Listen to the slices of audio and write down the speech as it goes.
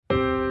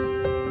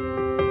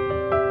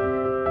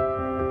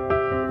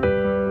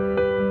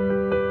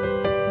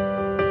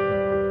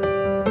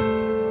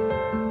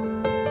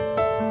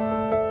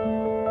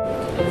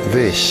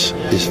This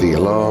is the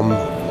Alarm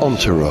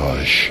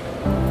Entourage.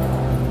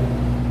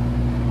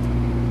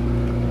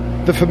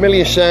 The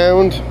familiar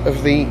sound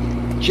of the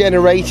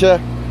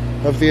generator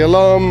of the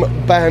alarm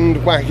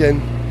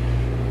bandwagon.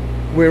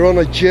 We're on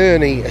a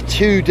journey, a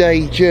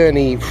 2-day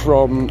journey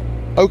from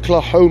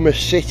Oklahoma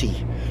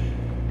City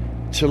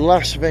to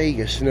Las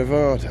Vegas,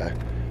 Nevada.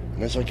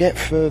 And as I get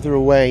further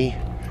away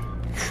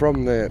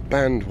from the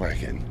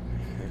bandwagon,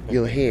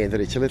 you'll hear that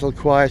it's a little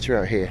quieter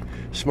out here.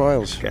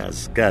 Smiles.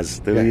 Gaz,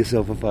 do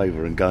yourself a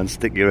favour and go and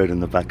stick your head in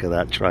the back of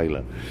that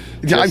trailer.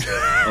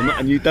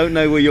 And you don't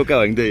know where you're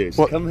going, do you?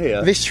 So come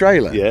here. This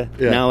trailer? Yeah.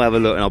 Now have a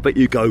look, and I'll bet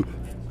you go.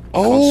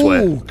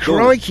 Oh,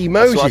 crikey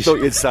Moses. That's what I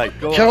thought you'd say.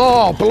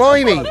 Oh,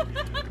 blimey.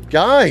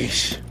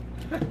 Guys,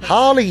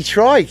 Harley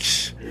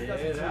trikes.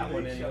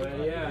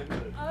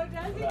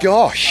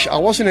 Gosh, I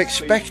wasn't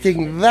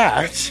expecting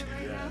that.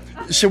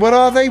 So what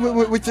are they?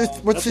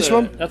 What's this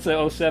one? That's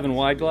the 07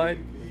 Wide Glide.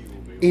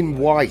 In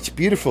white,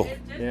 beautiful.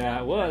 Yeah,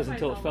 it was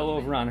until it fell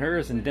over on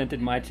hers and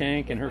dented my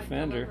tank and her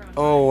fender.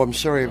 Oh, I'm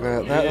sorry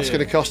about that. That's going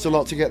to cost a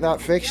lot to get that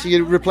fixed. Do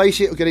you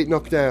replace it or get it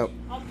knocked out?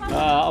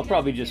 I'll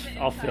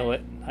fill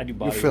it. I do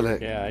body. You fill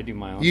it? Yeah, I do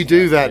my own. You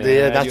do that,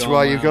 dear. That's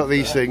why you've got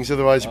these things.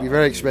 Otherwise, it'd be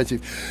very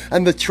expensive.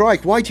 And the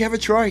trike. Why do you have a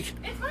trike?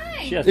 It's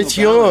mine. It's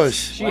yours.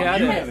 She had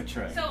to have a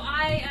trike. So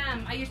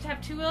I used to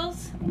have 2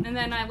 wheels, and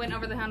then I went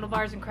over the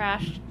handlebars and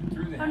crashed.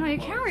 Oh no, you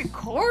can't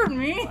record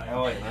me.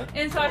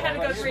 And so I had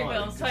to go 3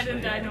 wheels, so I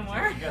didn't die no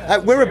more.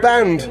 We're a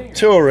band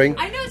touring.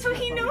 I know, so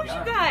he knows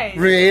you guys.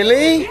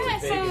 Really? Yeah.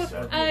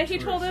 So he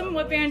told him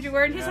what band you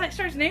were, and he's like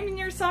starts naming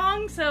your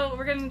song. So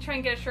we're gonna try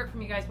and get a shirt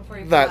from you guys before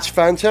you. That's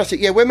fantastic.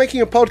 Yeah, we're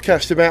making a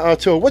podcast about our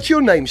tour. What's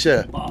your name,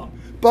 sir? Bob.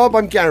 Bob,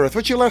 I'm Gareth.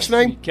 What's your last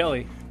name?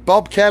 Kelly.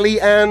 Bob, Kelly,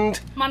 and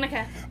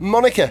Monica.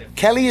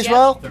 Kelly as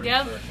well?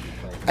 Yep.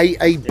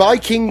 A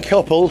biking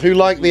couple who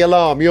like the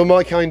alarm. You're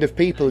my kind of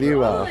people,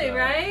 you are. Totally,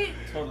 right?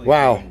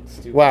 Wow.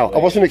 I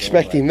wasn't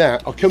expecting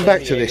that. I'll come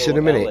back to this in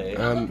a minute.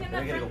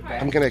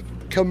 I'm going to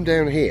come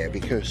down here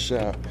because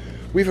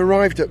we've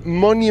arrived at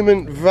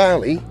Monument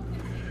Valley,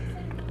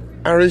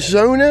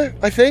 Arizona,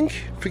 I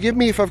think. Forgive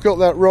me if I've got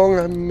that wrong.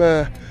 I'm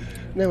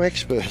no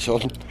expert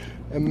on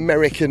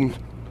American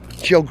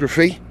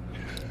geography.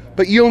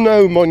 But you'll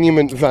know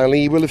Monument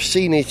Valley. You will have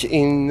seen it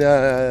in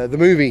the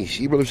movies.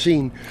 You will have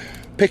seen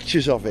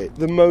pictures of it.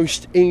 The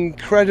most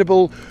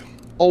incredible,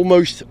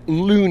 almost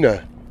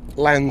lunar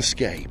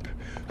landscape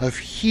of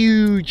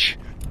huge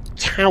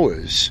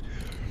towers.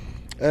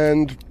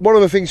 And one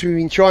of the things we've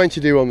been trying to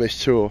do on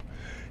this tour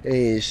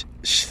is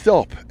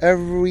stop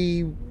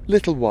every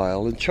little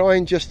while and try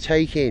and just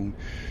take in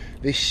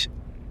this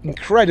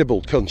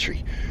incredible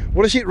country.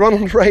 What is it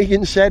Ronald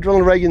Reagan said?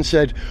 Ronald Reagan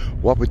said,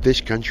 "What would this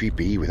country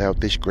be without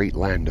this great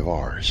land of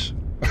ours?"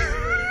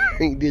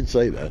 He did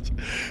say that.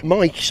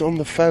 Mike's on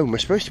the phone. We're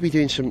supposed to be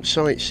doing some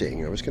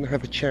sightseeing. I was going to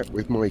have a chat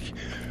with Mike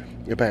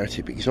about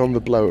it, but he's on the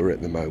blower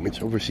at the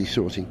moment, obviously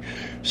sorting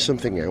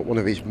something out, one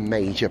of his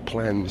major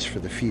plans for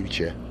the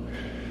future.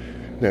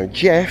 Now,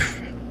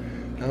 Jeff,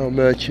 our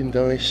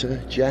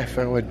merchandiser, Jeff,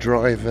 our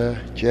driver,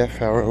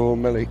 Jeff, our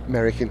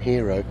all-American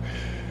hero,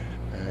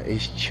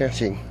 is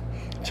chatting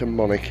to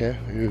Monica,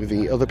 who are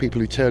the other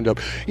people who turned up.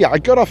 Yeah, I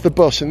got off the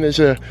bus and there's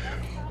an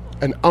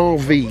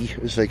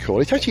RV, as they call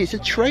it. Actually, it's a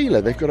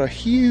trailer. They've got a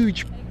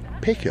huge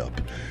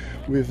pickup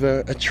with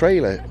a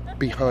trailer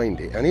behind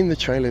it, and in the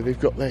trailer they've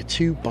got their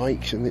 2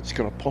 bikes, and it's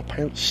got to pop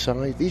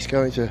outside. These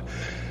guys are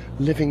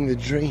living the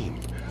dream,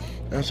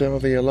 as are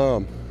the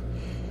alarm.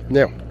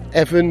 Now,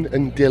 Evan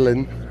and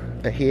Dylan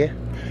are here.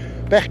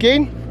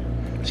 Bechgyn,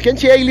 sgen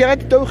ti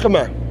eiliad? Dowch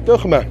yma.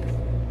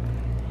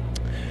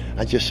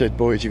 I just said,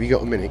 boys, if you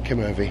got a minute, come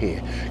over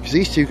here. Because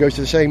these 2 go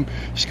to the same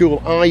school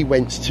I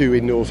went to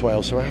in North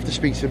Wales, so I have to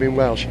speak to them in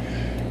Welsh.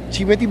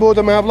 Ti wedi bod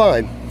yma o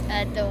blaen?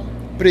 Do.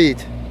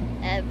 Bryd?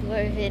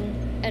 Blwyddyn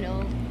yn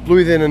ôl.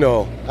 Blwyddyn yn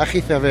ôl. A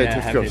chitha fyd,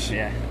 of course.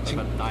 Yeah.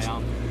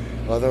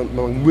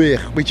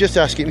 We're just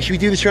asking, should we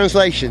do the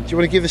translation? Do you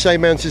want to give the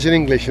same answers in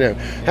English now?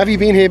 Have you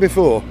been here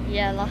before?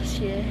 Yeah, last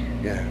year.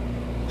 Yeah.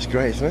 It's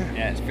great, isn't it?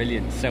 Yeah, it's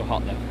brilliant. It's so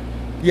hot though.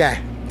 Yeah.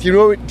 Do you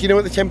know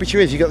what the temperature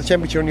is? You got the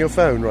temperature on your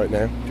phone right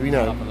now? Do we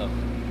know?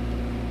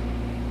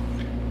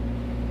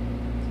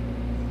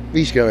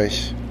 These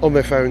guys on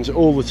their phones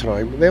all the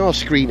time. They are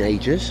screen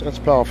agers. That's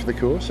par for the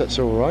course. That's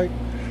all right.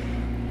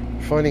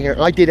 Finding out.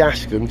 I did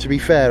ask them. To be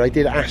fair, I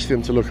did ask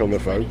them to look on the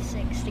phone.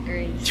 26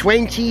 degrees.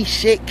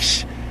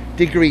 26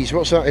 degrees.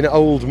 What's that in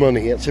old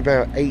money? It's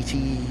about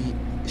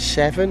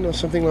 87 or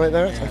something like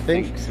that. I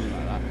think. Something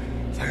like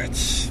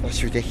that.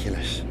 That's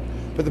ridiculous.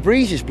 But the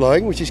breeze is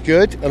blowing, which is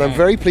good, and I'm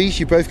very pleased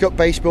you both got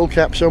baseball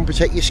caps on,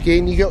 protect your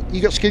skin. You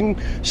got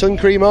sun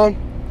cream on?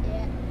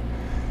 Yeah.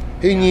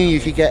 Who knew you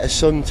could get a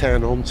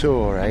suntan on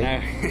tour,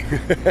 eh?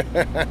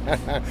 No.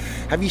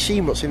 Have you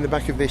seen what's in the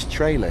back of this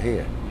trailer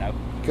here? No.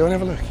 Go and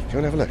have a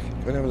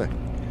look.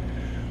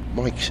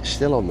 Mike's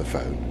still on the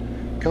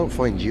phone. Can't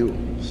find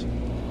Jules.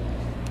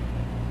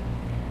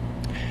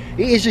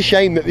 It is a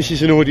shame that this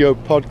is an audio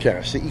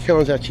podcast, that you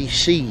can't actually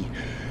see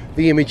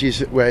the images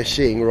that we're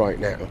seeing right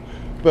now.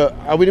 But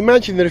I would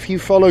imagine that if you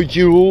follow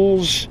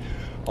Jules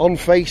on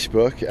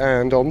Facebook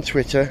and on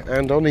Twitter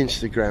and on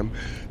Instagram,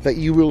 that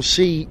you will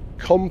see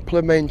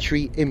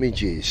complimentary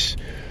images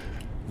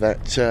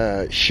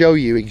that show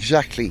you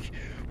exactly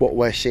what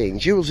we're seeing.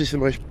 Jules is the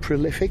most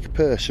prolific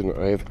person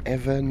I have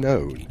ever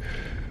known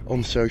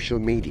on social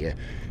media.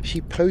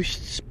 She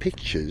posts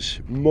pictures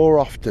more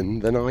often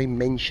than I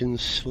mention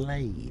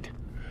Slade.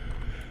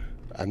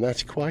 And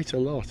that's quite a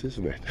lot,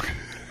 isn't it?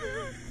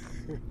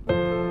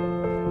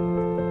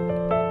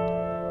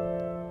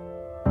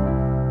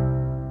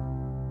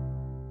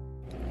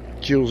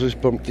 Jules has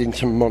bumped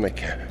into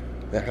Monica.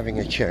 They're having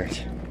a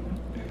chat.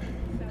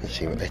 Let's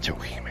see what they're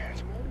talking about.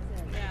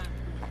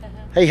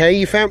 Hey,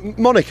 you found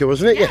Monica,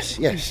 wasn't it?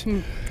 Yes.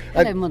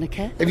 Hello,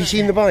 Monica. Have you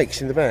seen the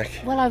bikes in the back?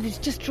 Well, I was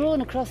just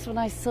drawn across when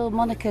I saw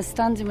Monica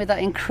standing with that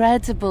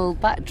incredible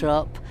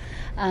backdrop,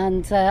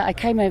 and I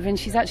came over and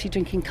she's actually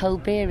drinking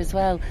cold beer as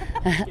well.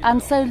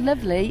 And so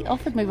lovely,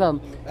 offered me one.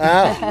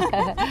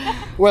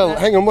 Well,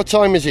 hang on, what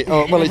time is it?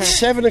 Oh, well, it's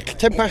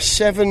 10 past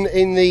 7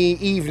 in the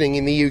evening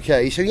in the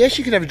UK, so yes,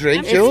 you could have a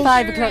drink, Jules. It's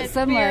 5 o'clock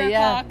somewhere,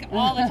 yeah.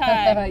 All the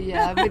time.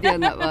 Yeah, I'm with you on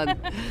that one.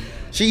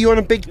 So you on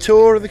a big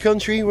tour of the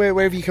country?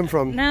 Where have you come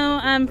from? No,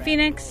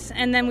 Phoenix,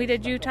 and then we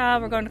did Utah.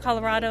 We're going to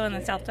Colorado and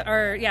then South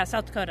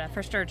Dakota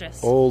for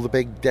Sturgis. All the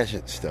big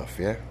desert stuff,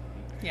 yeah?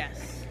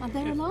 Yes. Oh,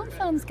 they're alarm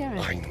fans,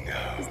 Gareth. I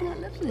know. Isn't that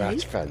lovely?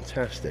 That's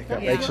fantastic.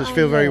 That makes us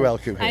feel very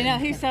welcome here. I know,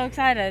 he's so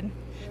excited.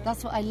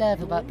 That's what I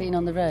love about being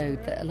on the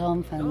road, that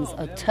alarm fans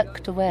are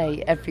tucked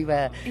away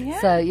everywhere.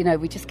 Yeah. So,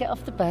 we just get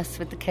off the bus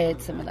with the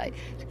kids and we're like,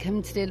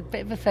 come to do a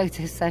bit of a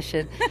photo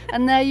session.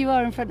 And there you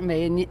are in front of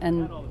me, and you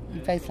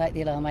both like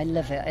the alarm. I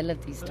love it. I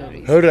love these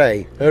stories.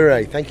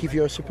 Hooray. Thank you for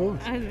your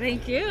support.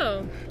 Thank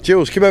you.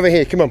 Jules, come over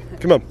here. Come on.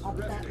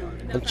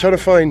 I'm trying to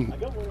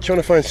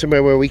find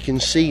somewhere where we can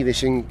see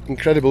this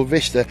incredible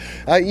vista.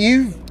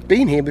 You've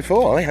been here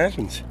before. I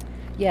haven't.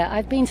 Yeah,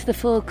 I've been to the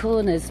Four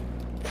Corners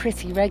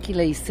pretty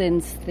regularly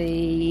since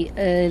the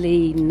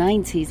early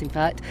 90s, in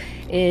fact.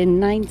 In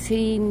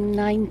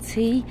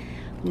 1990,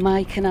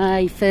 Mike and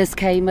I first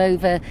came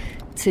over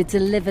to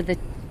deliver the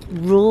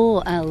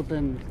Raw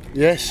album.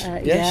 Yes, I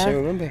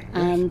remember.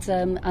 Yes.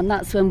 And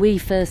that's when we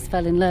first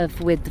fell in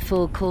love with the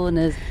Four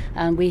Corners,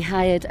 and we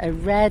hired a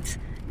red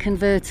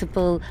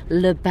convertible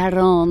Le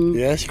Baron.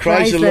 Yes,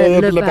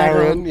 Chrysler Le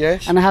Baron,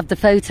 yes. And I have the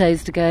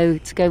photos to go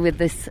with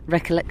this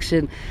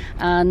recollection.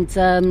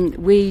 And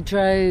we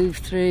drove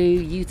through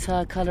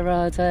Utah,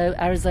 Colorado,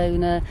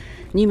 Arizona,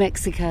 New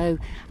Mexico,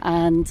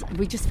 and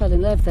we just fell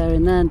in love there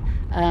and then.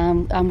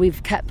 And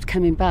we've kept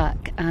coming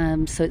back.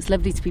 So it's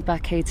lovely to be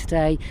back here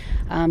today,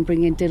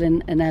 bringing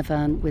Dylan and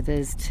Evan with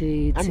us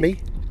and me.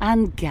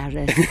 And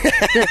Gareth,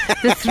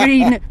 the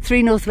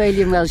three North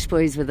Walian Welsh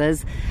boys with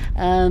us.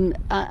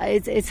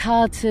 It's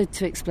hard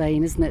to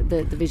explain, isn't it,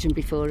 the vision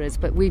before us?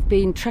 But we've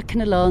been trucking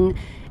along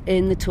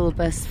in the tour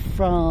bus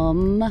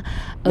from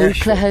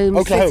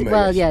Oklahoma City.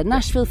 Well, yes.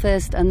 Nashville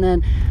first, and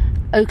then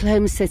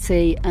Oklahoma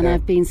City. And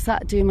I've been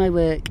sat doing my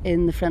work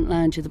in the front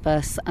lounge of the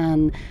bus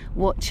and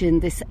watching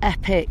this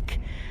epic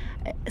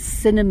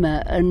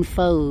cinema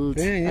unfold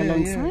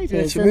alongside us.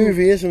 It's a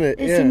movie, isn't it?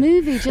 It's a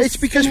movie. It's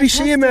because we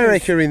see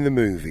America in the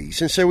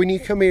movies, and so when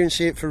you come here and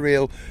see it for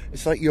real,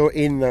 it's like you're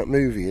in that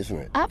movie, isn't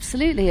it?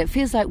 Absolutely. It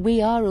feels like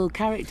we are all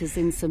characters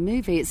in some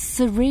movie. It's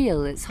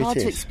surreal. It's hard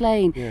to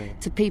explain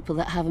to people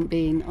that haven't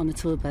been on a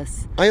tour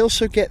bus. I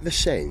also get the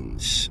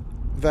sense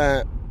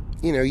that,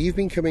 you've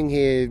been coming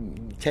here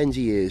tens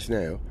of years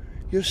now,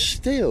 you're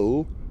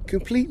still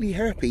completely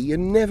happy. You're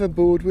never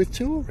bored with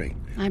touring.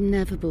 I'm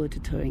never bored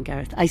of touring,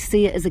 Gareth. I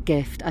see it as a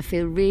gift. I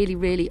feel really,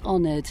 really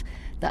honoured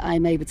that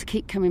I'm able to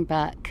keep coming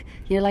back.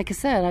 Like I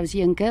said, I was a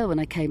young girl when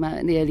I came out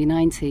in the early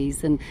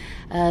 90s, and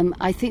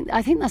I think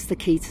that's the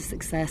key to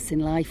success in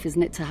life,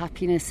 isn't it? To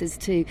happiness is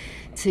to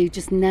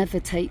just never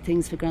take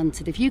things for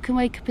granted. If you can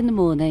wake up in the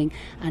morning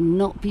and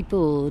not be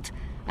bored,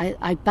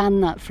 I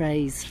ban that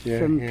phrase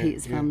from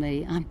Peter's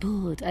family. I'm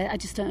bored. I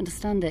just don't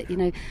understand it.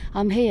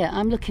 I'm here.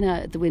 I'm looking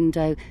out at the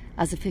window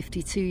as a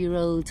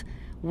 52-year-old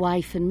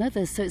wife and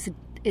mother. So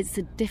it's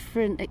a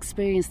different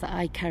experience that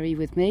I carry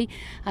with me,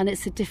 and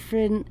it's a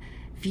different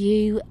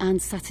view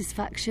and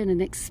satisfaction and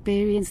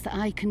experience that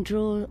I can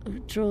draw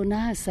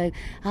now. So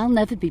I'll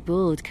never be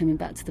bored coming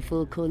back to the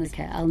Four Corners.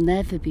 I'll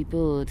never be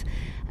bored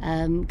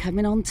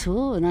coming on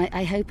tour, and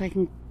I hope I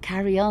can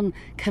carry on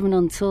coming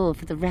on tour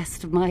for the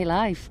rest of my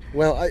life.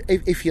 Well,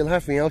 if you'll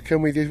have me, I'll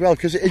come with you as well,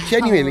 because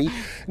genuinely,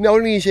 not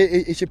only is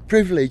it's a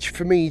privilege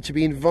for me to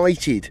be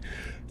invited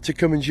to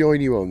come and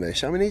join you on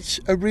this. I mean, it's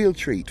a real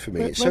treat for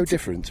me. It's so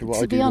different to what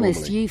I do normally. To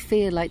be honest, you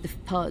feel like the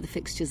part of the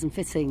fixtures and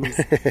fittings.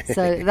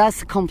 So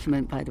that's a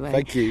compliment, by the way.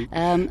 Thank you.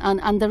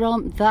 And there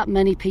aren't that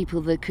many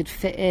people that could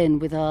fit in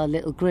with our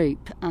little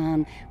group.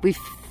 And we've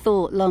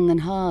thought long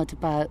and hard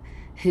about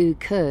who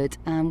could,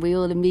 and we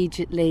all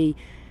immediately,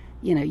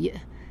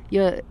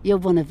 you're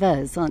one of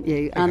us, aren't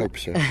you? I hope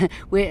so.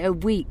 We're a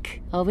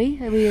week, are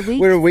we? Are we a week?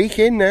 We're a week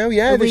in now,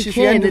 yeah. This is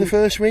the end of the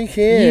first week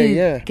here,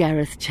 yeah.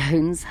 Gareth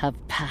Jones, have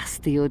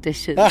passed the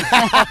audition.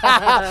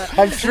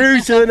 I'm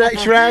through to the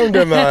next round,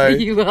 am I?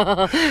 You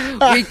are.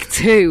 Week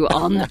 2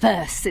 on the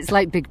bus. It's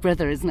like Big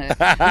Brother, isn't it?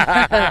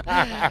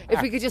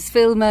 If we could just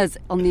film us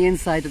on the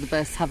inside of the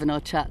bus having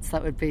our chats,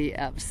 that would be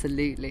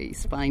absolutely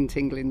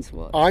spine-tingling to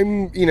watch.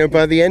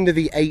 By the end of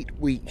the 8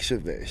 weeks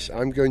of this,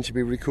 I'm going to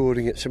be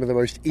recording at some of the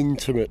most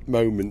intimate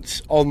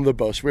moments on the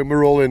bus when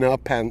we're all in our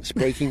pants,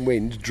 breaking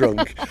wind,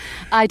 drunk.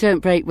 I don't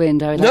break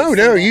wind.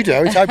 No, you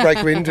don't. I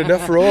break wind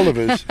enough for all of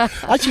us.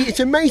 Actually, it's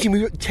amazing.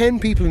 We've got 10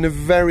 people in a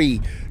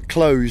very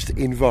closed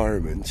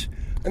environment.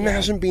 And there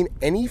hasn't been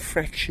any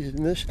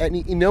fractiousness,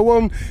 no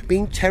one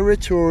being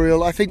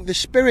territorial. I think the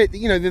spirit,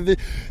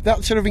 that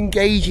sort of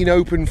engaging,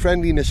 open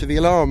friendliness of the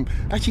alarm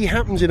actually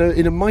happens in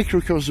a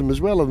microcosm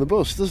as well on the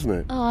bus, doesn't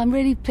it? Oh, I'm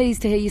really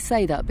pleased to hear you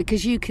say that,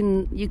 because you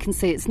can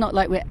see it's not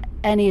like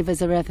any of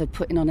us are ever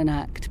putting on an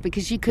act,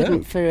 because you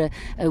couldn't for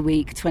a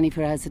week,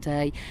 24 hours a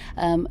day.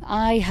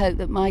 I hope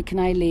that Mike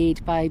and I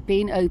lead by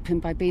being open,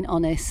 by being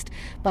honest,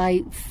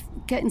 by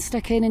getting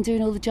stuck in and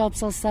doing all the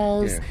jobs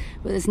ourselves.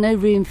 But there's no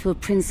room for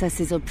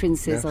princesses or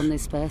princes on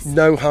this bus.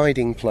 No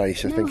hiding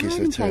place, I think is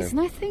the term. And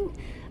I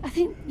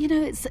think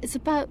it's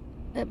about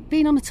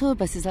being on a tour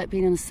bus is like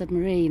being on a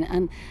submarine,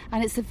 and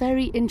it's a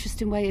very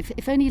interesting way.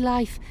 If only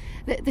life,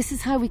 this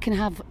is how we can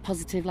have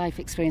positive life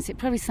experience. It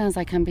probably sounds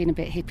like I'm being a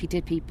bit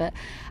hippy-dippy, but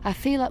I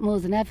feel like more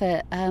than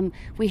ever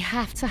we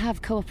have to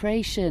have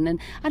cooperation,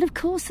 and of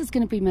course there's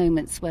going to be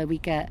moments where we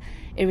get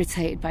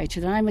irritated by each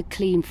other. I'm a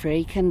clean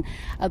freak,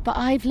 but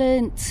I've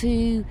learned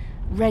to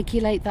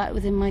regulate that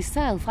within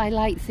myself. I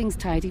like things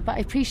tidy, but I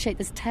appreciate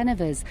there's 10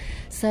 of us.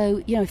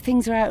 So, if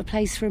things are out of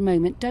place for a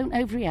moment, don't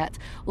overreact.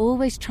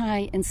 Always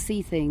try and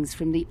see things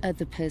from the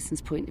other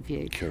person's point of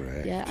view.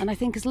 Correct. Yeah, and I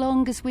think as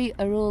long as we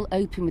are all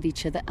open with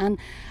each other,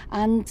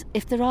 and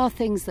if there are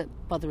things that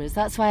bother us,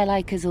 that's why I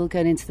like us all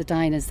going into the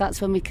diners. That's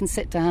when we can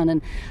sit down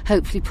and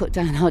hopefully put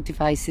down our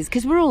devices,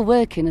 because we're all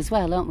working as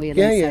well, aren't we?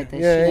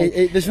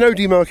 There's no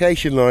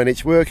demarcation line.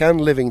 It's work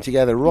and living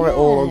together,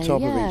 all on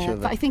top of each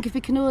other. But I think if we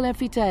can all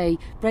every day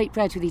break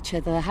bread with each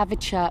other, have a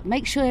chat,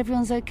 make sure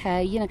everyone's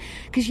okay,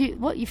 because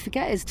what you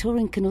forget is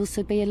touring can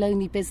also be a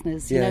lonely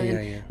business.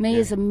 Me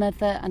as a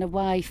mother and a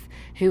wife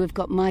who have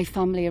got my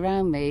family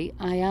around me,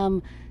 I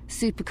am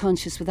super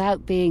conscious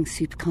without being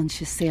super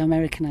conscious. See how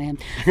American I am.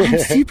 I'm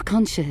super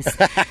conscious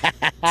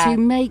to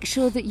make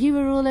sure that you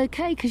are all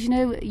okay, because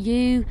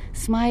you,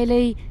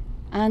 Smiley,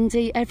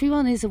 Andy,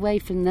 everyone is away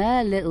from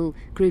their little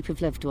group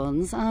of loved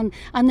ones, and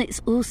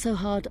it's also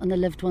hard on the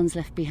loved ones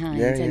left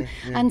behind.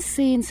 And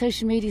seeing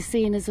social media,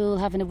 seeing us all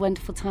having a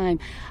wonderful time,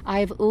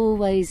 I've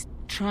always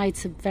tried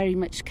to very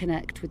much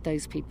connect with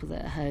those people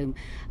that are home,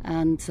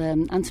 and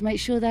to make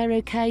sure they're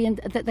okay and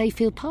that they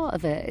feel part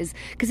of it, is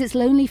because it's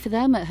lonely for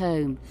them at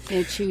home,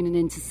 tuning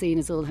in to seeing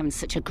us all having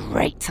such a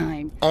great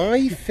time.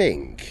 I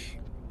think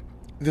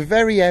the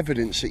very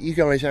evidence that you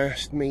guys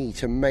asked me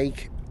to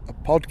make a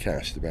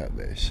podcast about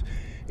this,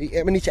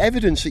 it's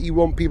evidence that you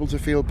want people to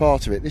feel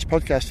part of it. This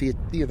podcast,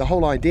 the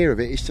whole idea of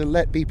it is to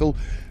let people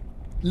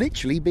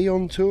literally be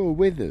on tour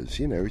with us,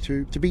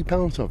 to be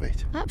part of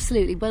it.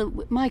 Absolutely. Well,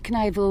 Mike and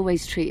I have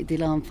always treated the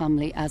Alarm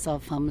family as our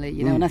family,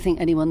 and I think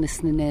anyone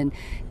listening in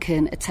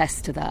can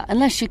attest to that,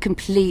 unless you're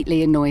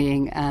completely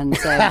annoying and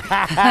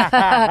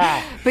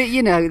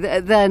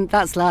but then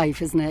that's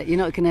life, isn't it? You're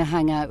not going to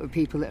hang out with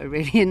people that are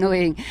really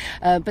annoying,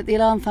 but the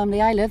Alarm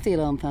family, I love the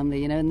Alarm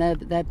family, and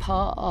they're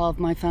part of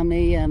my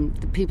family.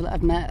 The people that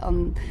I've met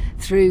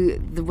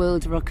through the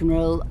world of rock and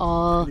roll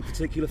are... Any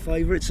particular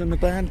favourites in the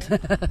band?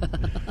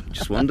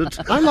 Just wondered.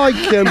 I like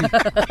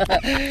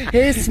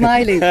Here's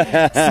Smiley.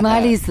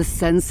 Smiley's the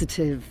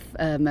sensitive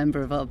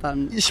member of our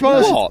band.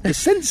 What? The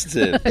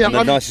sensitive? And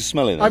the nicest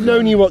smelling. I've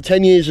known you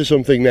 10 years or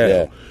something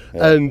now,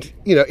 and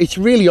it's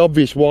really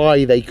obvious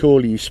why they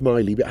call you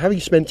Smiley, but having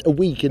spent a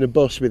week in a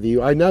bus with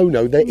you, I know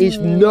there is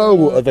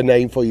no other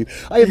name for you.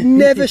 I have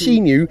never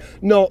seen you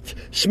not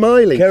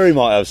smiling. Kerry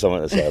might have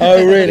something to say.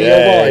 Oh really?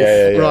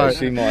 Your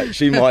wife? Right.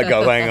 She might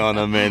go, hang on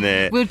a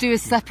minute. We'll do a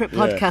separate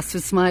podcast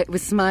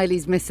with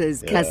Smiley's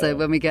missus, Keza,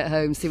 when we get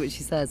home, see what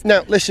she says.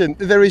 Now listen,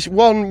 there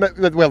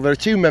are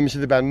two members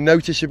of the band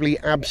noticeably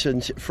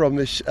absent from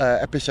this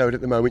episode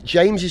at the moment.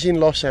 James is in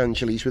Los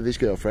Angeles with his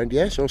girlfriend,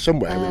 yes, or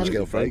somewhere with his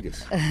girlfriend.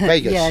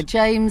 Vegas. Yeah,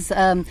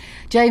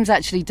 James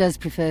actually does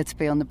prefer to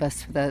be on the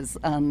bus with us,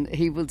 and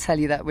he will tell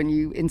you that when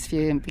you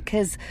interview him,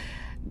 because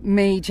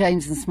me,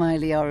 James and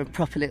Smiley are a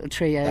proper little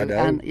trio. I know.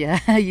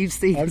 And you've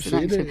seen us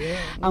in action.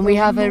 And we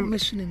have I'm not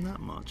missing him that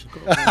much.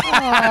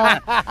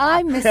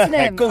 I'm missing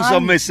him. Of course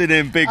I'm missing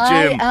him, Big Jim.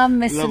 I am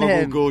missing Lovable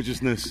him.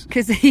 Gorgeousness.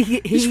 Because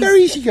he's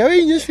very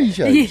easygoing, isn't he,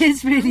 James? He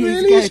is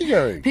really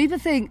easygoing. People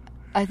think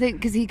I think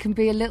because he can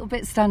be a little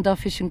bit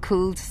standoffish and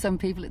cool to some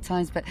people at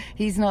times, but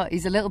he's not.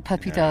 He's a little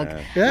puppy dog.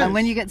 Yes. And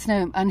when you get to know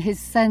him, and his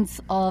sense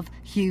of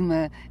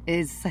humour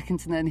is second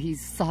to none.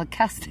 He's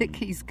sarcastic.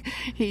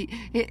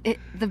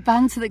 The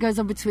banter that goes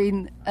on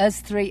between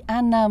us three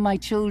and now my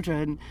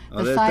children,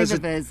 the five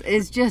of us,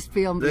 is just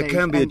beyond belief. There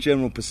can be a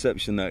general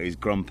perception that he's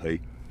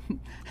grumpy.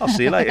 I'll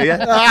see you later,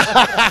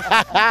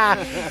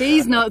 yeah?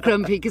 He's not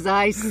grumpy because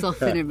I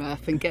soften him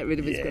up and get rid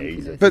of his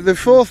grumpiness. But the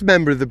fourth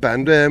member of the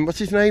band, what's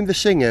his name? The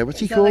singer,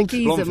 what's he called? Like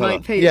geezer,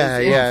 Mike Peters?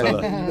 Yeah,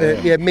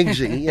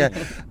 Migsy, yeah.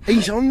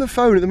 He's on the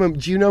phone at the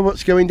moment. Do you know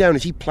what's going down?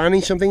 Is he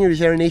planning something or is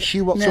there an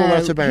issue? What's all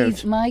that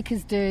about? Mike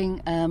is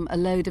doing a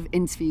load of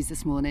interviews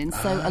this morning.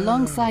 So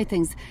alongside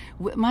things,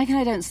 Mike and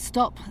I don't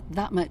stop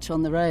that much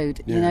on the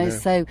road, you know.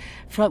 So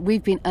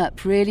we've been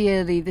up really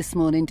early this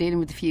morning dealing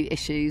with a few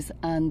issues,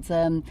 and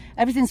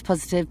everything's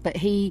positive,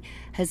 but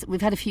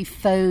we've had a few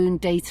phone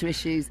data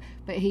issues,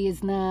 but he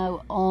is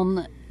now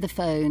on the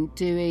phone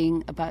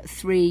doing about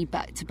 3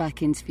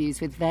 back-to-back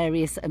interviews with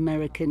various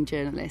American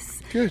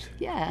journalists. Good.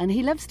 Yeah, and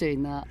he loves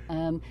doing that.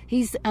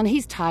 He's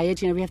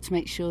tired, you know, we have to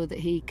make sure that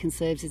he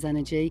conserves his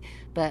energy,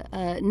 but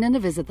none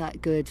of us are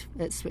that good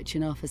at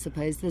switching off, I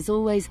suppose. There's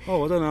always...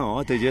 Oh, I don't know.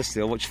 I did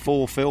yesterday. I watched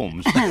 4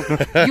 films.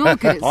 You're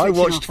good at switching off, I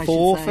watched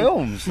 4 say.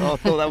 films. I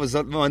thought that was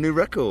my new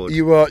record.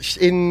 You watched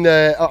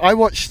I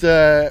watched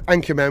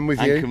Anchorman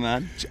with you.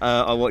 Anchorman.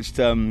 I watched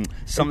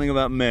Something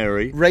About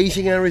Mary.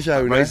 Raising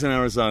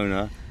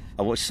Arizona.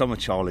 I watched some of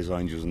Charlie's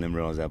Angels and then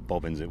realised how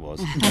bobbins it was.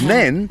 And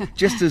then,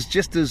 just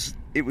as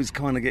it was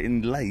kind of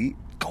getting late,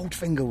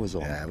 Goldfinger was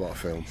on. Yeah, what a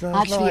film. So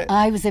Actually,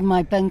 I was in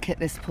my bunk at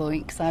this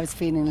point because I was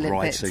feeling a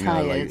little bit tired. Writing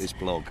our latest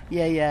blog.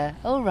 Yeah.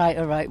 All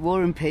right.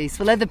 War and Peace.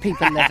 Well, other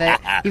people love it,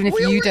 even if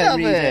you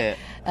don't read it.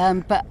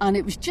 And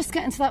it was just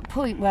getting to that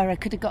point where I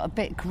could have got a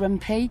bit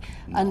grumpy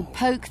and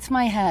poked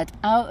my head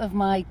out of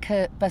my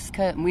bus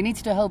curtain. We need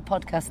to do a whole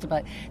podcast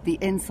about the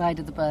inside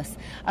of the bus,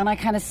 and I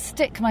kind of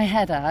stick my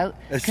head out.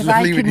 It's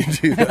lovely when you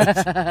do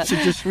that.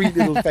 Such a sweet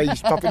little face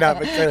popping out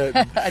the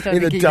curtain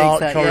in a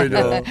dark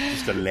corridor.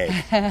 Just a leg.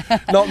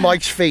 Not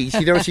Mike's feet.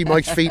 You don't want to see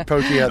Mike's feet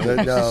poking out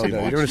there. No, you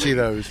don't want to see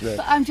those. No.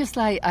 But I'm just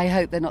like, I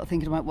hope they're not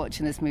thinking about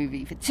watching this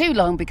movie for too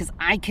long because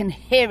I can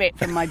hear it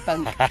from my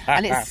bunk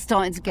and it's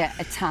starting to get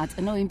a tad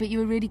annoying. But you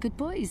were really good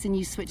boys and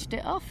you switched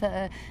it off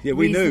at a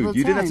we knew. time.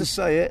 You didn't have to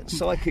say it.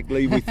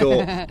 Psychically, we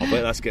thought, I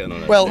bet that's getting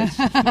on it. Well,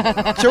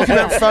 talking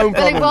about phone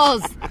problems. Well,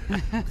 it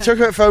was.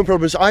 Talking about phone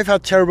problems, I've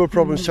had terrible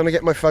problems trying to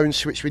get my phone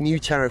switched with new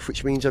tariff,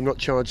 which means I'm not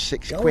charged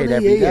 £6 every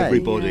day.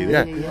 Everybody.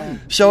 Yeah.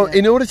 So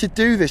in order to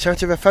do this, I had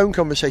to have a phone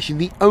conversation.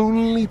 The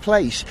only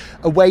place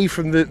away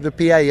from the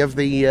PA of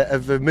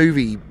the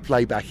movie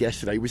playback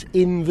yesterday was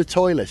in the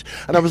toilet,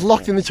 and I was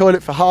locked in the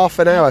toilet for half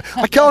an hour.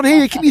 I can't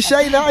hear you. Can you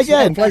say that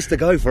again? It's not a place to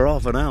go for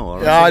half an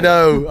hour. Yeah, I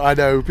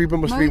know. People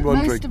must be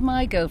wondering. Most of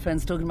my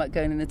girlfriends talking about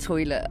going in the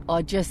toilet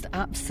are just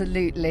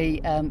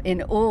absolutely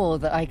in awe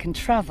that I can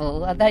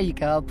travel. There you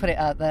go. I'll put it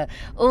out there.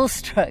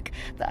 Awestruck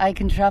that I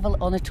can travel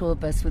on a tour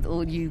bus with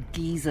all you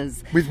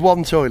geezers. With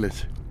one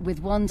toilet. With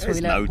one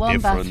toilet, There's no one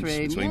difference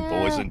bathroom between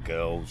boys and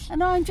girls.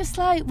 And I'm just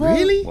like, well...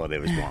 Really? Well,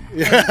 there is one.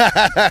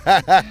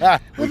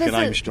 We can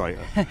aim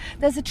straighter.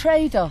 There's a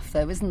trade-off,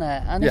 though, isn't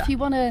there? And if you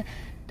want to...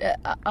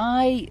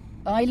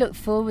 I look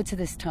forward to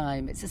this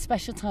time. It's a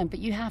special time, but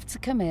you have to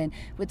come in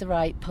with the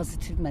right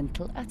positive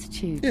mental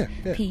attitude. Yeah.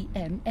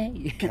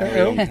 PMA.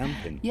 Carry on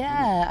camping.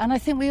 Yeah, and I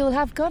think we all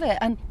have got it.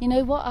 And you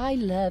know what I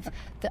love?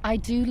 That I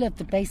do love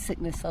the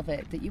basicness of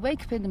it. That you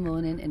wake up in the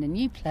morning in a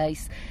new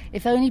place.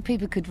 If only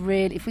people could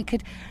really...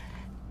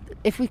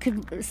 If we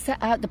could set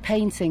out the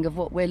painting of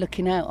what we're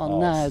looking out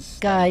on now,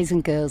 guys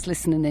and girls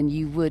listening in,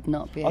 you would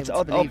not be able to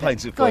believe I'll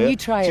paint it for Go you. on, you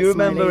try it. Do you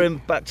remember Smiley? in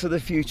Back to the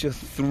Future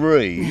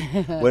 3,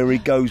 where he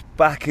goes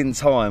back in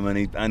time and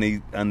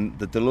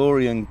the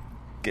DeLorean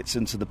gets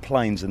into the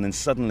plains, and then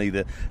suddenly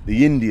the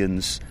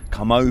Indians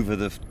come over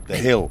the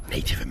hill.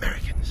 Native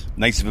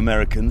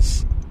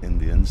Americans,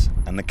 Indians,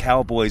 and the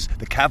cowboys,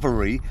 the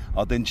cavalry,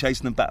 are then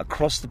chasing them back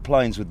across the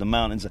plains with the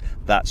mountains.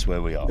 That's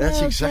where we are.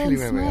 That's exactly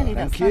where we are.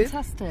 That's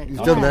fantastic.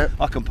 You've done that.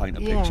 I can paint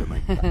a picture,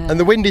 mate. And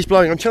the wind is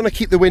blowing. I'm trying to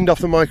keep the wind off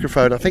the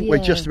microphone. I think we're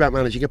just about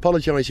managing.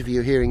 Apologise if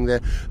you're hearing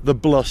the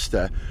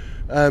bluster.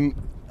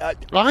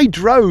 I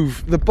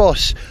drove the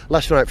bus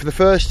last night for the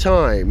first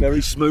time.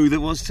 Very smooth it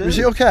was too. Was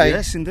it okay?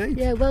 Yes, indeed.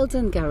 Yeah, well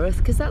done, Gareth,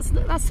 because that's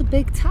a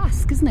big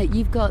task, isn't it?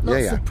 You've got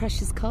lots of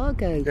precious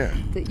cargo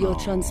that you're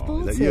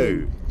transporting. Is that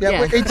you?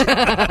 Yeah.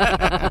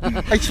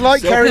 It's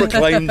like carrying...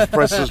 Self-proclaimed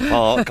precious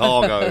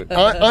cargo.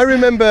 I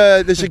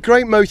remember there's a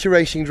great motor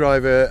racing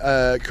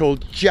driver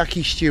called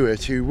Jackie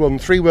Stewart who won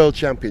 3 world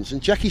champions,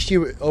 and Jackie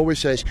Stewart always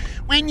says,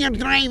 when you're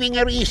driving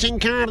a racing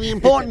car, the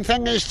important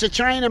thing is to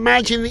try and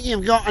imagine that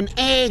you've got an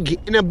egg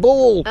in a a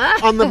ball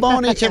on the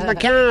bonnet of the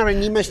car,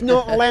 and you must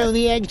not allow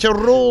the egg to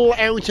roll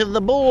out of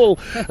the ball.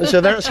 And so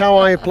that's how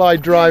I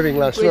applied driving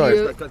last night.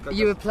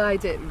 You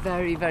applied it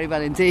very, very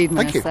well indeed,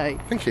 Thank you. say.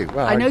 Thank you.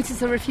 Well, I noticed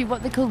there were a few,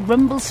 what they call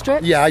rumble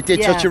strips. Yeah, I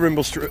did touch a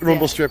rumble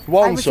strip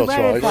once or I was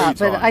aware of that,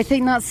 twice. but I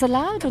think that's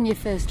allowed on your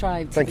first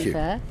drive, to Thank be you.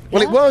 fair.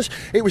 Well, Yeah.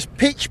 it was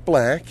pitch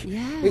black.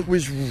 Yeah. It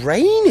was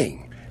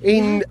raining.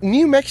 In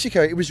New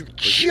Mexico, it was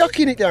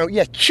chucking it down.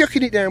 Yeah,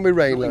 chucking it down with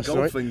rain last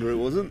night. Goldfinger, it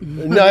wasn't.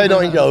 No,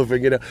 not in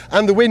Goldfinger.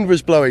 And the wind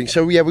was blowing,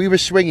 so yeah, we were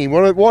swinging.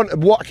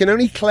 What I can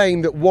only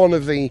claim that one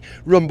of the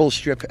rumble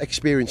strip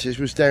experiences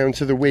was down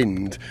to the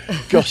wind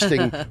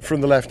gusting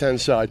from the left-hand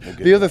side.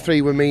 The other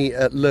three were me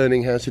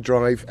learning how to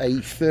drive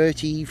a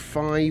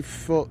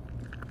 35-foot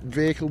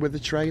vehicle with a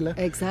trailer.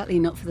 Exactly,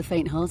 not for the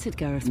faint-hearted,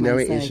 Gareth. No,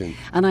 might it say. isn't.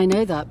 And I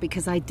know that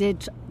because I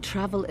did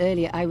travel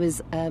earlier. I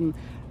was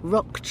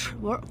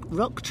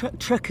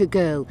trucker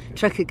girl.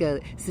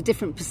 It's a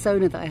different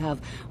persona that I have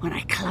when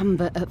I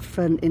clamber up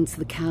front into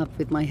the cab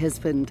with my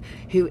husband,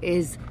 who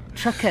is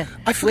trucker.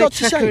 I forgot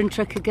to trucker say, and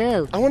trucker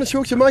girl. I want to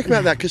talk to Mike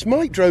about that, because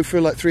Mike drove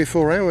for like 3 or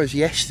 4 hours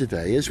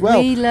yesterday as well.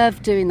 We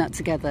love doing that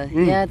together.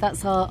 Yeah,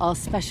 that's our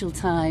special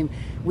time.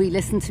 We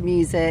listen to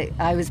music.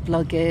 I was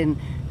blogging.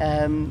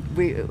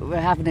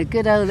 We're having a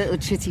good old little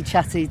chitty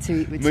chatty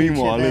to with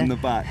Meanwhile, each other. in the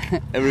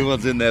back,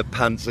 everyone's in their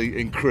pants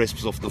eating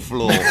crisps off the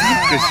floor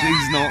because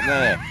she's not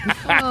there.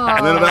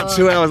 And then about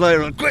 2 hours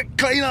later, quick,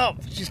 clean up!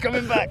 She's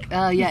coming back.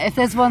 Oh yeah, if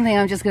there's one thing,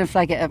 I'm just going to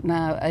flag it up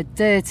now. A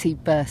dirty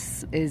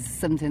bus is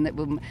something that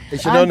will...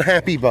 It's an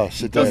unhappy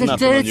bus. It doesn't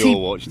happen on your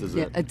watch, does it?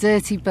 Yeah, a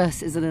dirty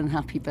bus is an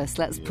unhappy bus.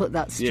 Let's put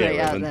that straight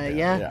out Evan.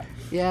 there,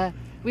 yeah?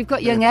 We've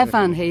got young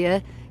Evan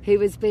here, who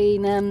has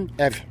been...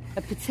 Ev.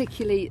 A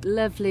particularly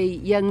lovely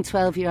young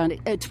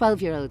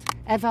 12-year-old.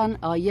 Evan,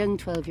 our young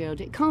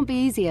 12-year-old. It can't be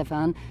easy,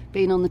 Evan,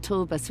 being on the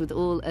tour bus with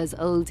all us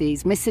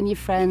oldies, missing your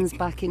friends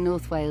back in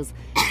North Wales.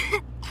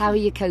 How are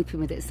you coping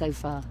with it so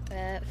far?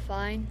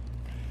 Fine.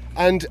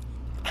 And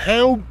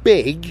how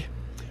big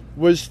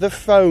was the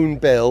phone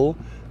bill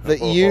that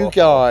you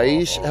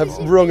guys have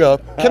rung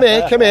up? Come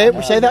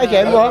here. Say that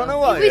again. What?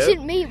 It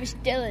wasn't me. It was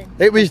Dylan.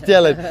 It was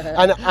Dylan.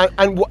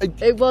 And what?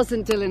 It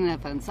wasn't Dylan and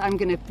Evan, so I'm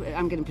going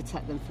to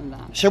protect them from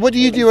that. So what do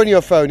you do on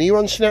your phone? Are you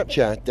on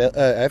Snapchat,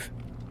 Ev?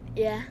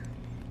 Yeah.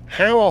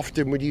 How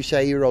often would you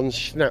say you're on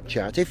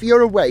Snapchat? If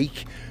you're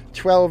awake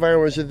 12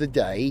 hours of the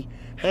day,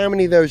 how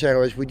many of those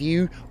hours would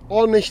you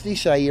honestly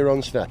say you're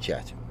on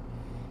Snapchat?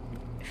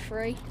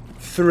 3.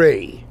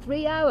 3.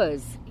 3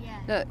 hours? Yeah.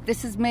 Look,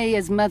 this is me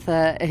as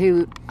mother,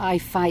 who I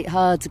fight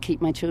hard to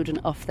keep my children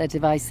off their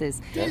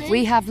devices. Dylan,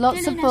 We have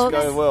lots of Dylan books.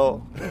 Going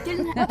well.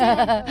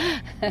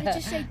 Let's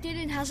just say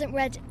Dylan hasn't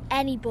read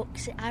any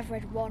books. I've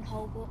read one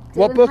whole book.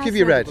 What Dylan book has have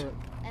you read? a book.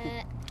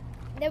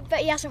 No, but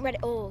he hasn't read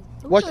it all.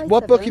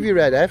 What book have you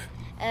read, Ev?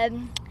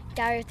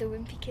 Diary of the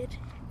Wimpy Kid.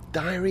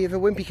 Diary of a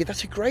Wimpy Kid.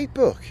 That's a great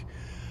book.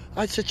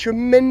 It's a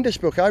tremendous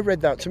book. I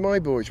read that to my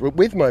boys,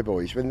 with my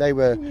boys, when they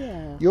were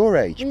your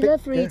age. We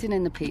love reading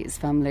in the Peters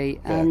family,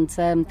 and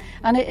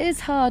it is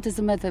hard as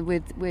a mother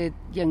with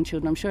young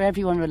children. I'm sure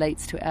everyone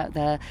relates to it out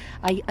there.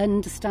 I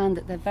understand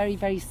that they're very,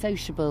 very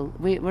sociable.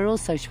 We're all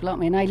sociable, aren't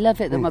we? And I love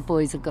it that my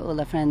boys have got all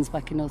their friends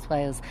back in North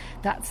Wales.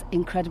 That's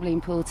incredibly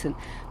important.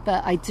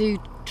 But I do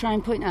try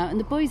and point out, and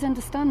the boys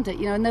understand it,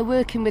 and they're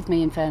working with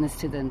me, in fairness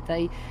to them.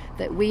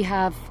 That we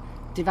have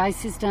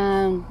devices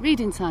down,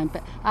 reading time,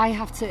 but I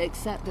have to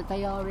accept that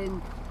they are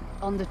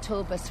on the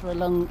tour bus for a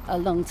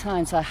long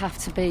time, so I have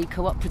to be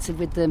cooperative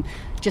with them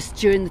just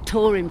during the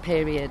touring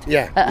period.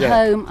 At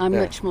home, I'm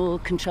much more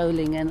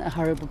controlling and a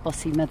horrible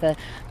bossy mother,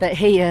 but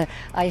here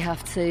I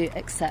have to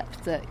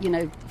accept that,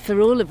 for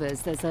all of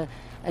us, there's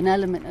an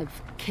element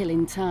of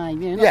killing time,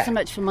 not so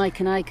much for Mike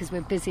and I, because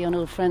we're busy on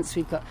all fronts.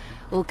 We've got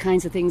all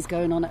kinds of things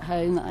going on at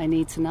home that I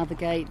need to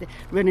navigate,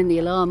 running the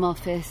alarm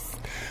office.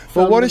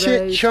 Well, what is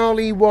it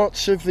Charlie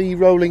Watts of the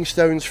Rolling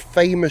Stones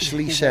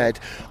famously said?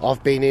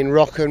 I've been in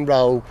rock and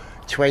roll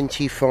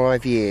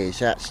 25 years.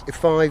 That's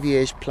 5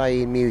 years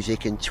playing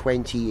music and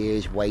 20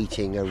 years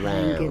waiting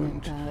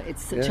around.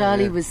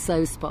 Charlie was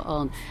so spot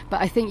on.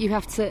 But I think you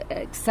have to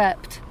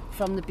accept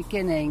from the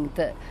beginning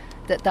that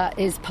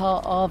is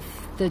part of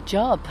the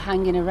job,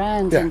 hanging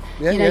around.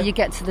 You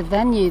get to the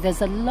venue,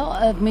 there's a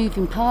lot of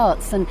moving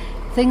parts and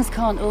things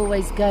can't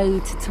always go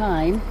to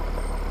time.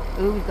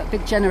 Oh, we've got a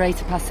big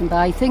generator passing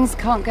by. Things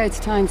can't go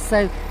to time,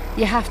 so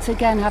you have to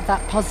again have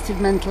that positive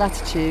mental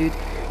attitude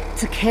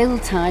to kill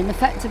time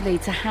effectively,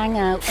 to hang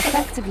out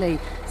effectively.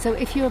 So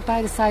if you're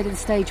by the side of the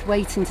stage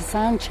waiting to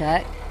sound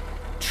check,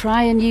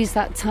 try and use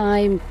that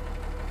time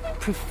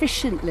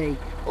proficiently,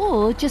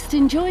 or just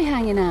enjoy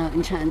hanging out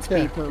and chatting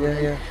to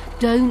people.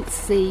 Don't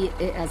see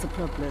it as a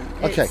problem.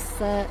 Okay.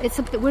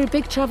 We're a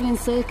big travelling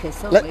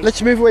circus, aren't we?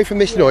 Let's move away from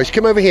this noise.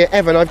 Come over here,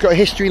 Evan. I've got a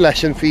history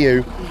lesson for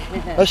you.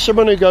 As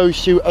someone who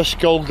goes to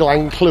Ysgol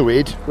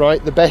Glan-Clwyd,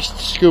 right, the best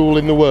school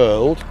in the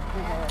world,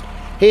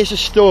 here's a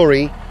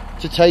story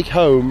to take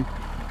home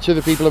to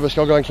the people of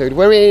Ysgol Glan-Clwyd.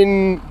 We're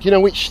in, do you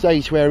know which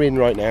state we're in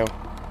right now?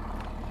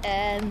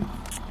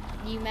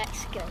 New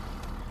Mexico.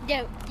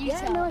 Yeah,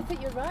 Yeah, Utah. no, I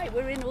think you're right.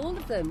 We're in all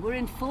of them. We're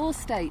in 4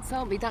 states,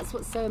 aren't we? That's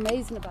what's so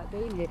amazing about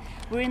being here.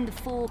 We're in the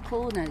 4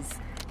 corners.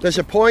 There's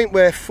a point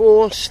where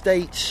 4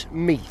 states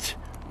meet,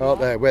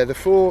 aren't there? Where the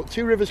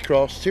 2 rivers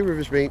cross, 2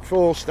 rivers meet,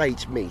 4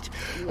 states meet,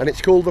 and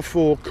it's called the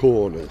 4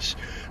 corners.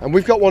 And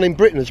we've got one in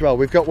Britain as well.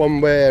 We've got one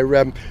where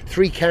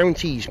 3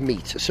 counties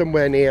meet,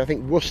 somewhere near, I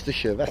think,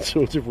 Worcestershire, that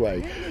sort of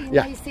way. Really?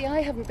 Yeah. You see,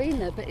 I haven't been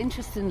there, but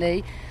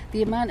interestingly,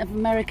 the amount of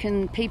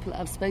American people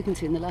I've spoken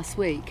to in the last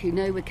week who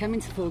know we're coming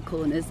to 4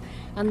 corners,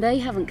 and they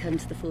haven't come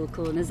to the 4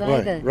 corners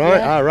either. Right.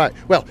 Yeah. Right.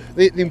 Well,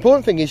 the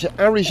important thing is that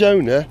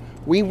Arizona,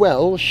 we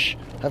Welsh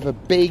have a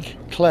big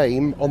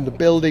claim on the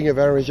building of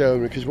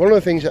Arizona, because one of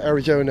the things that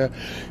Arizona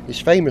is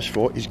famous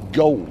for is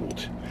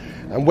gold.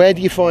 And where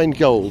do you find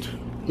gold?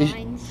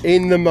 Mines.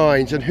 In the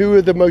mines. And who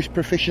are the most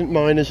proficient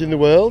miners in the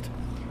world?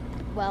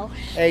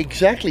 Welsh.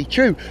 Exactly,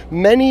 true.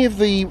 Many of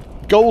the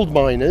gold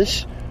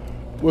miners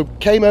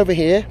came over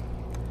here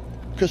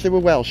because they were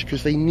Welsh,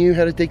 because they knew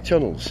how to dig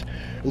tunnels.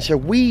 And so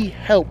we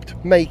helped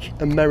make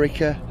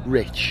America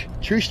rich.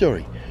 True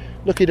story.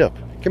 Look it up.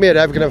 Come here,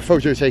 Dad, we're going to have a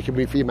photo taken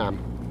for your mum.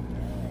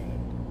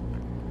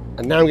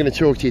 And now I'm going to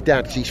talk to your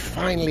dad, because he's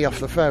finally off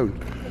the phone.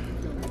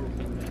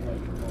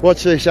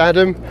 What's this,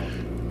 Adam?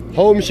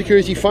 Home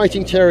security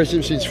fighting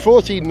terrorism since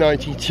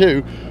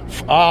 1492.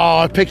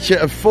 A picture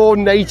of 4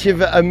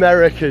 Native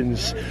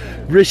Americans.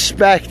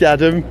 Respect,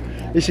 Adam.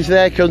 This is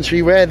their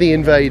country, we're the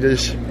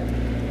invaders.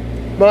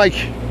 Mike,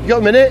 you got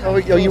a minute?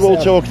 Or are you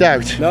all talked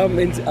out? No, I'm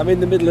in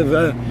the middle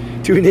of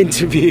doing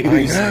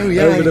interviews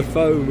over the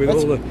phone with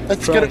all the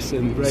press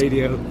and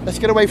radio. Let's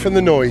get away from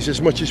the noise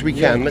as much as we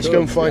can. Let's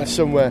go and find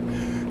somewhere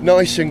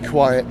nice and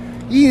quiet.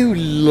 You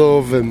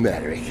love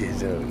America,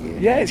 don't you?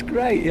 Yeah, it's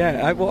great.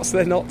 Yeah, what's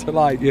there not to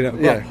like? You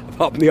know,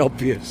 apart from the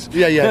obvious.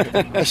 Yeah,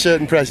 a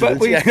certain president.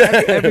 But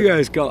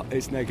everywhere's got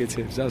its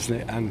negatives,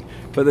 hasn't it?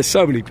 But there's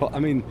so many. I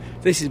mean,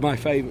 this is my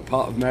favourite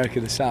part of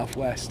America, the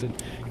Southwest,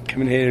 and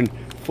coming here in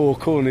 4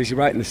 corners, you're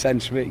right in the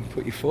centre of it. You can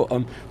put your foot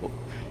on,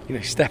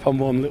 step on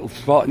one little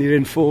spot, and you're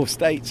in 4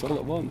 states all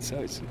at once. So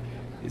it's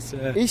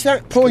is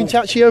that point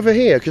actually over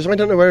here? Because I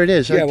don't know where it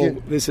is. Yeah, well,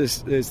 this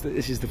is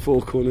the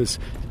 4 corners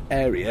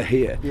area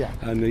here,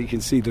 and you can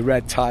see the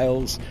red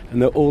tiles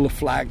and all the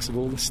flags of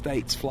all the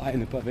states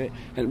flying above it.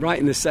 And right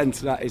in the centre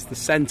of that is the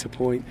centre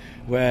point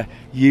where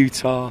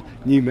Utah,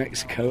 New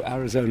Mexico,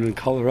 Arizona, and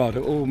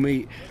Colorado all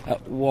meet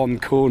at 1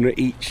 corner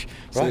each.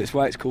 So that's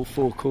why it's called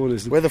 4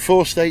 corners. Where the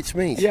 4 states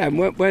meet. Yeah, and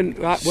when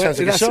sounds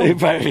like a song.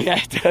 Yeah,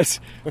 it does.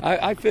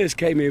 I first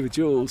came here with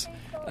Jules.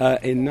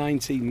 In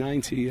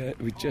 1990,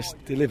 we just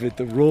delivered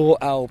the Raw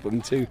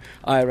album to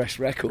IRS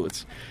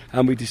Records,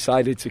 and we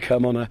decided to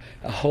come on a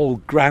whole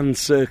Grand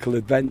Circle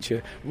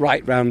adventure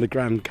right round the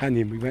Grand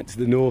Canyon. We went to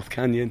the North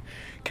Canyon,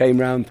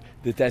 came round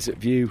the Desert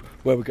View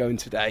where we're going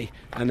today,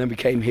 and then we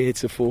came here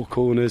to 4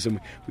 Corners, and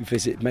we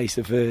visit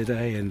Mesa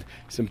Verde and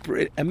some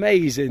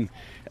amazing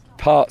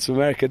parts of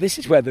America. This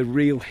is where the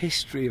real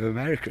history of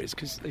America is,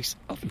 because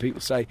often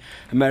people say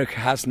America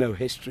has no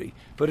history,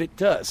 but it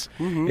does.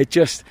 Mm-hmm. It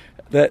just...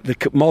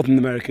 The modern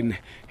American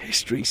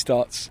history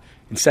starts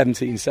in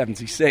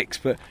 1776,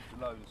 but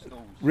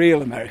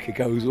real America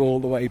goes all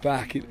the way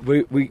back.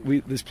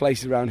 There's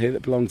places around here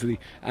that belong to the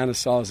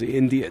Anasazi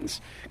Indians,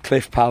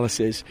 cliff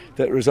palaces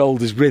that are as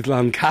old as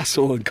Rydlan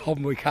Castle and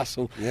Conway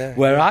Castle,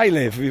 where I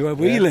live, where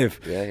we live.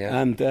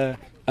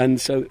 And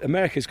so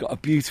America's got a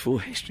beautiful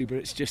history, but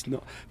it's just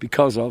not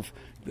because of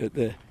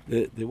the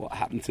what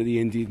happened to the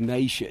Indian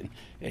nation.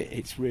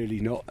 It's really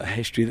not a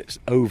history that's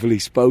overly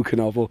spoken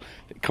of, or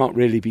it can't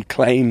really be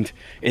claimed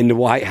in the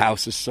White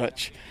House as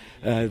such.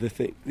 Do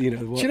you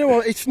know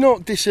what? It's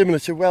not dissimilar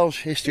to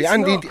Welsh history,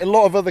 and in a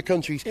lot of other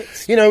countries.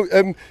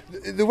 The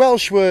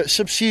Welsh were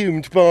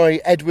subsumed by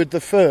Edward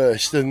I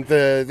and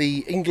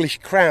the English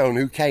crown,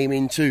 who came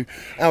into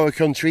our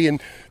country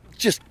and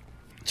just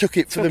took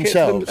it for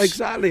themselves.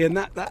 Exactly, and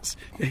that's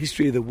the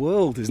history of the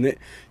world, isn't it?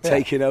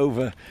 Taking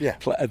over,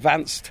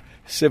 advanced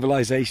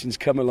civilizations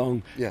come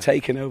along,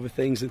 taking over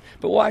things.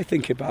 But what I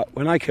think about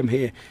when I come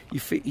here, you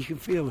can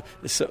feel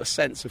this sort of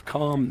sense of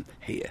calm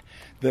here.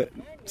 That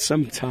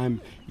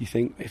sometime you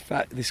think if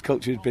this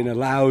culture had been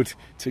allowed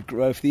to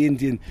grow, if the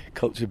Indian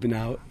culture had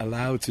been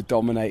allowed to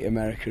dominate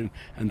America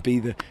and be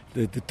the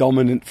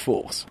dominant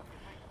force,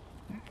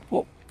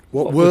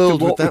 what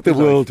world would the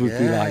world be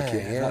like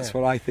here? That's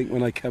what I think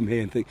when I come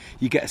here and think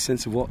you get a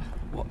sense of what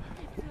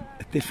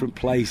a different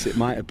place it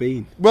might have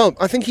been. Well,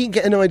 I think you can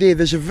get an idea.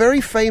 There's a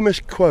very famous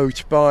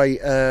quote by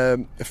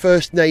a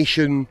First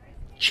Nation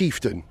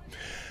chieftain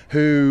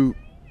who,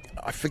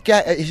 I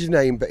forget his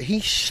name, but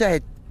he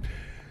said,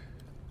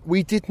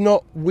 "We did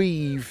not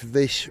weave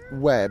this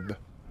web.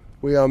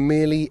 We are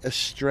merely a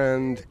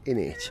strand in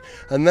it."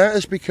 And that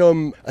has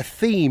become a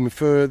theme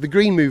for the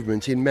Green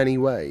Movement in many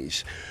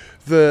ways.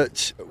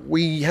 That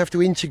we have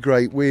to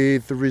integrate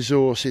with the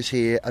resources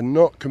here and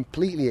not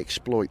completely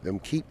exploit them,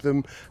 keep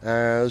them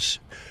as,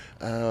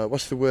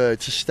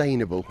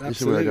 sustainable. Absolutely, is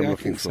the word I'm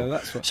looking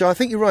for. So I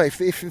think you're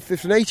right. If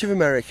the Native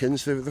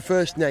Americans, the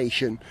First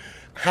Nation,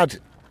 had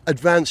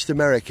advanced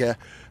America,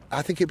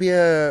 I think it'd be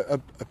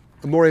a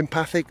more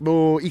empathic,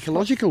 more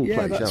ecological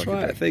Yeah, place. that's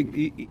right. I think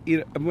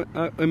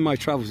in my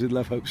travels with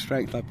Love, Hope,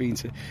 Strength, I've been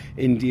to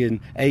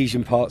Indian,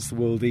 Asian parts of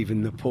the world,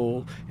 even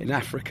Nepal, in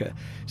Africa.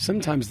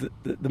 Sometimes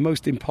the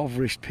most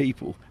impoverished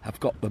people have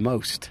got the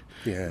most.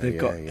 They've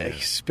got a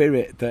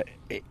spirit that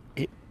it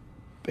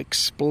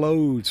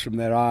explodes from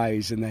their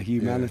eyes and their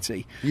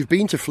humanity. You've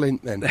been to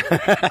Flint then?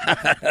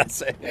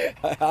 That's it.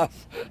 I have.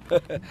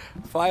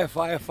 Fire,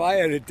 fire,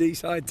 fire in a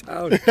D-side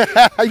town.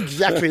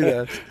 Exactly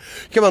that.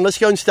 Come on, let's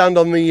go and stand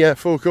on the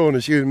four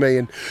corners, you and me,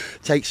 and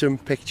take some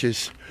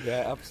pictures.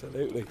 Yeah,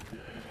 absolutely.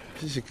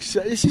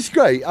 This is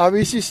great. I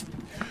mean, it's just,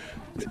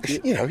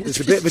 it's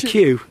a bit of a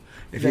queue.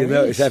 If you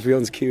notice,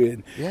 everyone's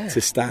queuing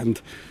to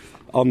stand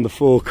on the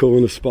four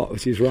corner spot,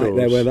 which is right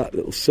there where that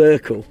little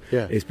circle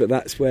is, but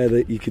that's where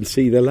you can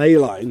see the ley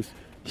lines.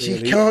 So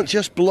you can't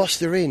just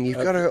bluster in, you've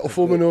got to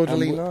form an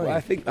orderly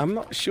line. I'm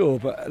not sure,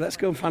 but let's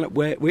go and find out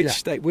which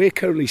state. We're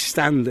currently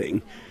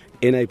standing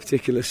in a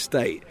particular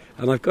state,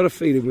 and I've got a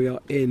feeling we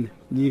are in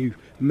New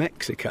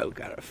Mexico,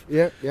 Gareth.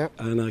 Yeah.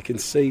 And I can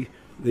see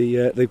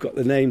they've got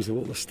the names of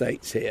all the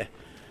states here.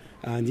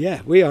 And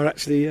we are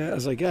actually,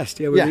 as I guessed,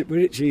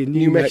 we're actually in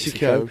New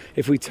Mexico.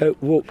 If we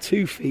walk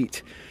 2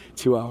 feet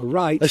to our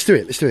right. Let's do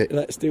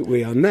it.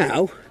 We are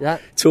now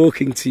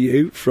talking to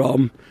you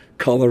from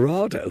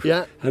Colorado.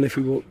 Yeah. And if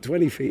we walk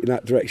 20 feet in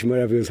that direction where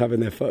everyone's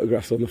having their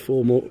photographs on the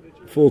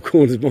Four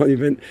Corners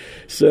Monument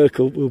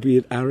Circle, we'll be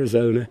in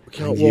Arizona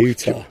and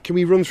Utah. Can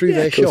we run through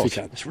their shot? We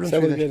can. We're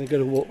going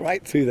to walk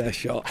right through their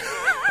shot.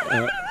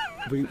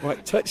 We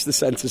might touch the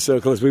centre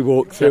circle as we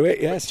walk through it,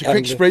 yes. It's a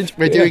quick sprint.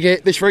 We're doing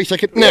it this very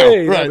second now.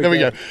 There we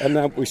go. And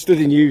now we stood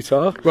in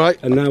Utah. Right.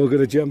 And now we're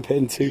going to jump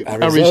into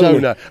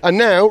Arizona. And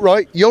now,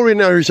 you're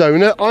in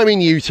Arizona, I'm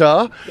in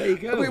Utah. There you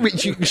go.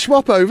 Which you can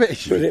swap over.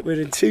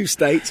 We're in 2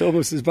 states,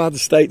 almost as bad the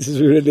states as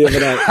we were in the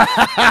other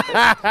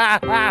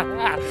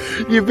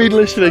night. You've been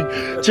listening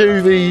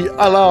to the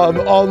Alarm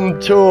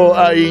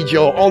OnTourAge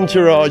or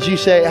OnTourAge, you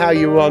say it how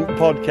you want,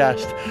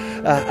 podcast,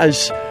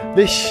 as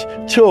this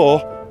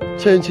tour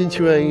turns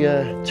into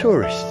a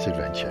tourist's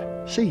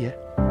adventure. See ya.